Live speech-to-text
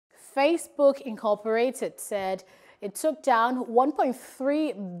Facebook Incorporated said it took down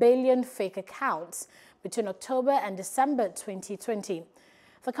 1.3 billion fake accounts between October and December 2020.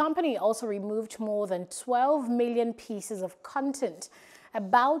 The company also removed more than 12 million pieces of content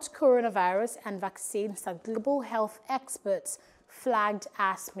about coronavirus and vaccines that global health experts flagged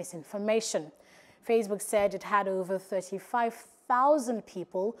as misinformation. Facebook said it had over 35,000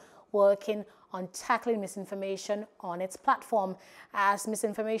 people working on tackling misinformation on its platform as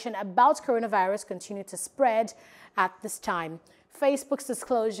misinformation about coronavirus continued to spread at this time. Facebook's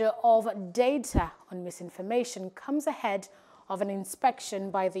disclosure of data on misinformation comes ahead of an inspection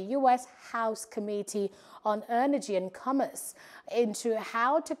by the U.S. House Committee on Energy and Commerce into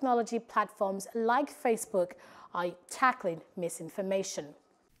how technology platforms like Facebook are tackling misinformation.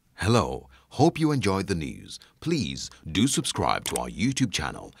 Hello, hope you enjoyed the news. Please do subscribe to our YouTube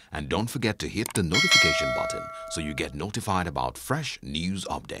channel and don't forget to hit the notification button so you get notified about fresh news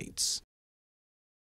updates.